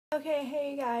Okay,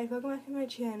 hey guys, welcome back to my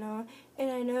channel, and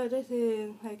I know this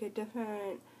is like a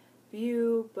different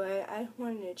view, but I just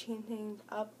wanted to change things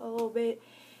up a little bit,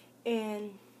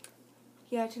 and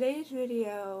yeah, today's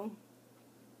video,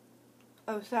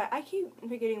 I keep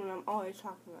forgetting what I'm always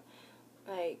talking about,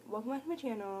 welcome back to my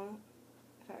channel,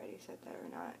 if I already said that or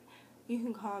not. You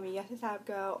can call me Yes It's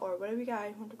Abigail, or whatever you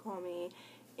guys want to call me,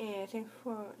 and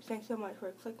thanks so much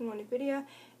for clicking on the video,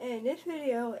 and this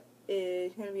video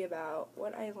is going to be about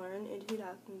what I learned in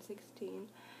 2016.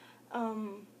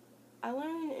 I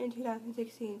learned in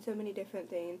 2016 so many different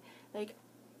things. Like,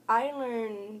 I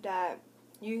learned that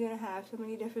you're going to have so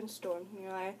many different storms in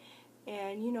your life,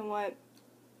 and you know what?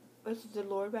 With the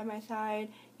Lord by my side,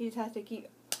 you just have to keep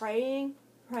praying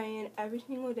every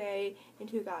single day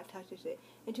until God touches it.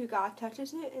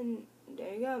 And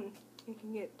there you go. It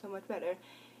can get so much better.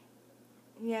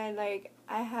 Yeah, like,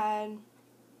 I had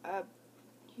a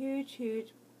huge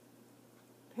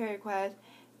prayer request,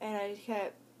 and I just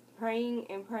kept praying,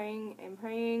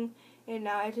 and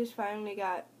now I just finally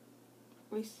got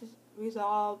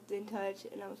resolved in touch,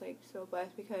 and I was like so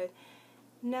blessed because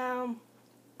now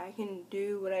I can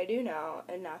do what I do now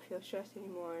and not feel stressed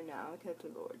anymore now because the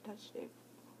Lord touched it.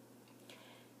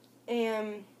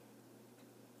 And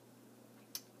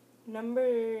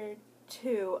number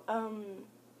 2,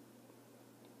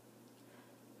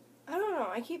 I don't know,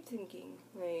 I keep thinking,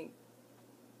 like,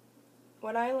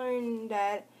 what I learned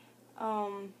that,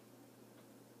 I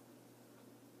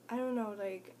don't know,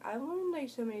 like, I learned, like,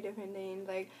 so many different things.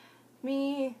 Like,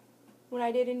 me, what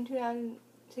I did in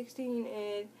 2016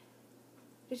 is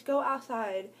just go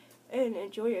outside and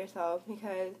enjoy yourself,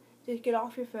 because just get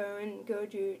off your phone, go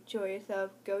enjoy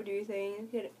yourself, go do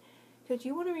things, because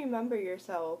you want to remember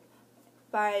yourself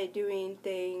by doing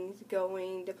things,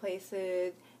 going to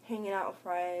places, hanging out with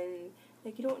friends.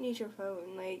 Like, you don't need your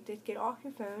phone. Like, just get off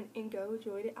your phone and go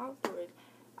enjoy the outdoors.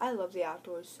 I love the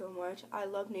outdoors so much. I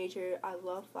love nature. I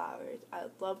love flowers. I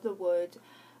love the woods.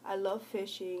 I love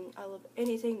fishing. I love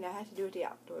anything that has to do with the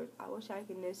outdoors. I wish I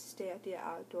could just stay at the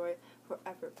outdoors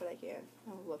forever, but I can't.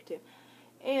 I would love to.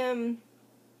 And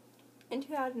in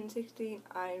 2016,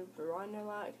 I run a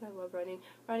lot because I love running.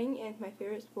 Running is my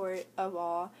favorite sport of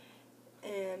all.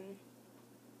 And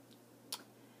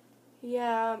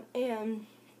yeah, and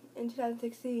in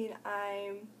 2016,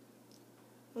 I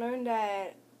learned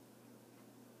that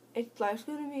life's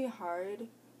going to be hard,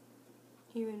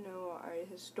 even though art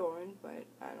is stormed, but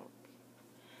I don't.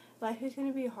 Life is going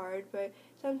to be hard, but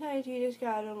sometimes you just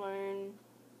got to learn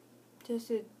just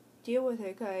to deal with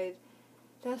it, because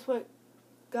that's what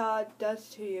God does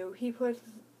to you. He puts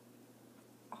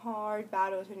hard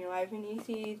battles in your life, and He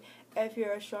sees if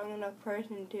you're a strong enough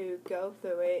person to go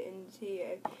through it, and see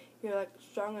if you're like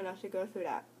strong enough to go through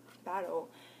that battle.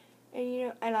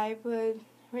 And and I was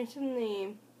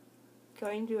recently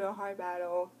going through a hard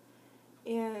battle,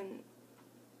 and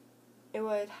it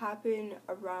was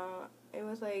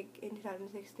like in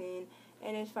 2016,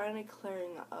 and it's finally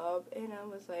clearing up, and I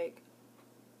was like,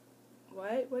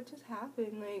 what just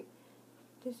happened? Like,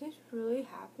 does this really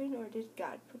happen, or did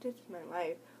God put this in my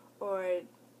life? Or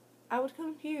I was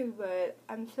confused, but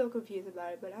I'm still confused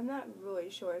about it, but I'm not really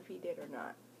sure if He did or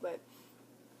not.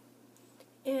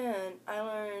 And I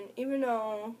learned, even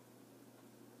though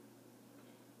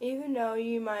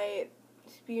you might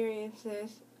experience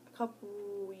this a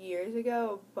couple years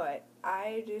ago, but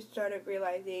I just started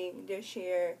realizing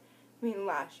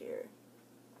last year,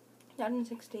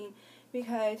 2016,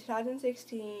 because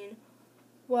 2016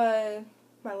 was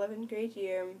my 11th grade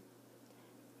year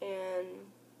and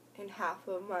half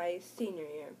of my senior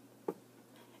year.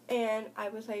 And I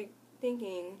was like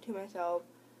thinking to myself,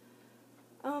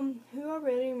 who are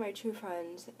really my true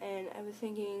friends? And I was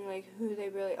thinking, like, who they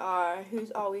really are,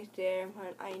 who's always there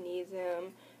when I need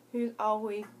them, who's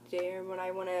always there when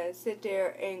I want to sit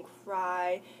there and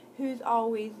cry, who's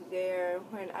always there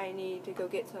when I need to go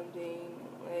get something,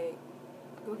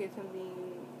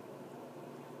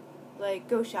 like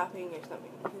go shopping or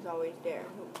something, who's always there,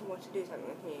 who wants to do something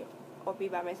with me, or be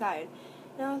by my side.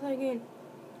 And I was thinking,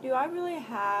 do I really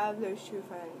have those true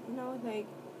friends? Like,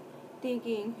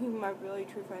 thinking who my really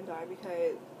true friends are,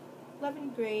 because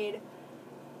 11th grade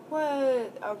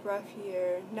was a rough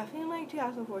year. Nothing like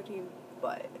 2014,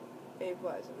 but it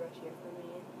was a rough year for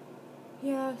me.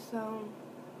 Yeah, so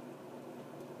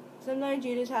sometimes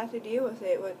you just have to deal with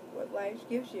it, what life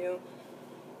gives you.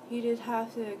 You just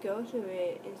have to go through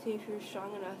it and see if you're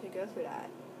strong enough to go through that.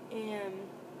 And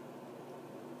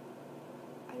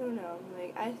I don't know,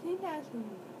 like, I think I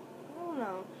don't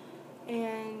know.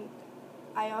 And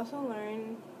I also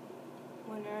learned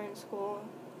when you're in school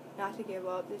not to give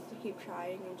up, just to keep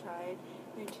trying,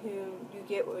 until you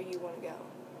get where you want to go.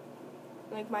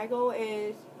 Like, my goal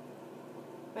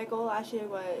last year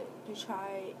was to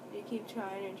keep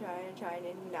trying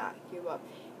and not give up.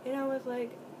 And I was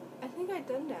like, I think I've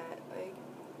done that. Like,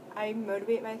 I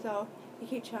motivate myself to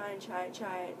keep trying,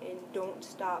 and don't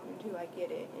stop until I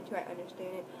get it, until I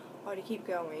understand it, or to keep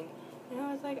going. And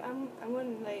I was like, I'm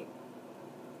going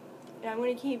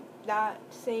to keep that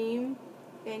same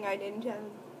thing I did in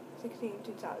 2016,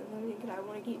 2017, because I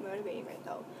want to keep motivating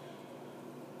myself.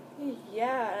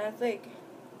 Yeah, and it's like,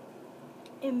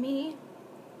 and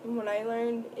what I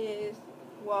learned is,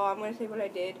 well, I'm going to say what I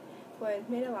did, was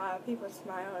made a lot of people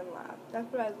smile and laugh.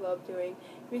 That's what I love doing,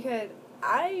 because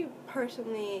I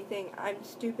personally think I'm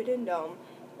stupid and dumb.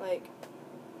 Like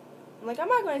I'm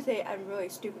not going to say I'm really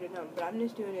stupid and dumb, but I'm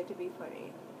just doing it to be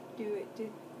funny. Do it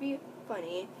to be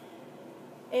funny.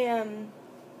 And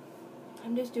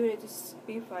I'm just doing it to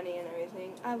be funny and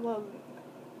everything. I love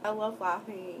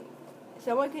laughing.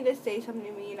 Someone can just say something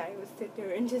to me and I would sit there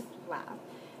and just laugh.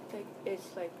 Like,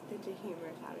 it's like the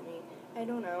humorous out of me. I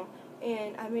don't know.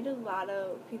 And I made a lot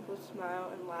of people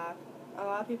smile and laugh. A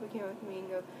lot of people came up to me and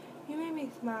go, you made me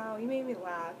smile, you made me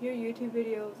laugh, your YouTube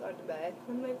videos are the best.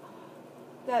 I'm like,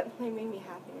 that made me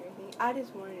happy and everything. I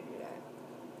just wanted to do that.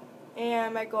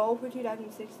 And my goal for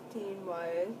 2016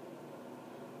 was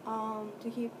to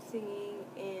keep singing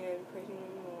and praising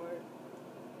the Lord.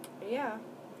 Yeah.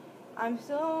 I'm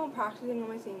still practicing on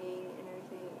my singing and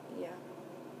everything. Yeah.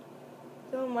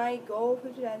 So my goal for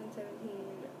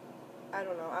 2017, I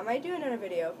don't know. I might do another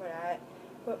video for that.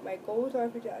 But my goals are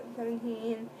for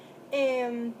 2017.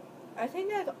 And I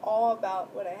think that's all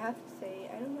about what I have to say.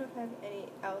 I don't know if I have any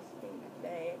else thing to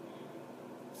say.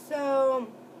 So,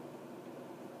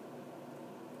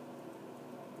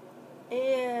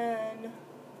 and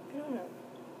I don't know.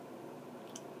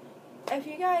 If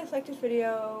you guys like this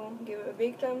video, give it a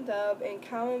big thumbs up and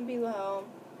comment below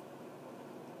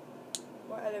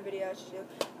what other videos I should do.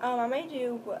 I might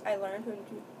do what I learned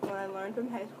from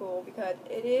high school, because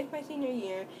it is my senior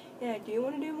year and I do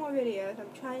want to do more videos.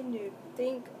 I'm trying to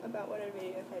think about what other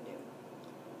videos I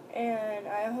do. And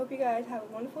I hope you guys have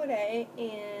a wonderful day,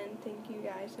 and thank you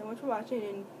guys so much for watching,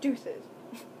 and deuces.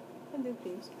 And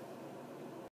peace.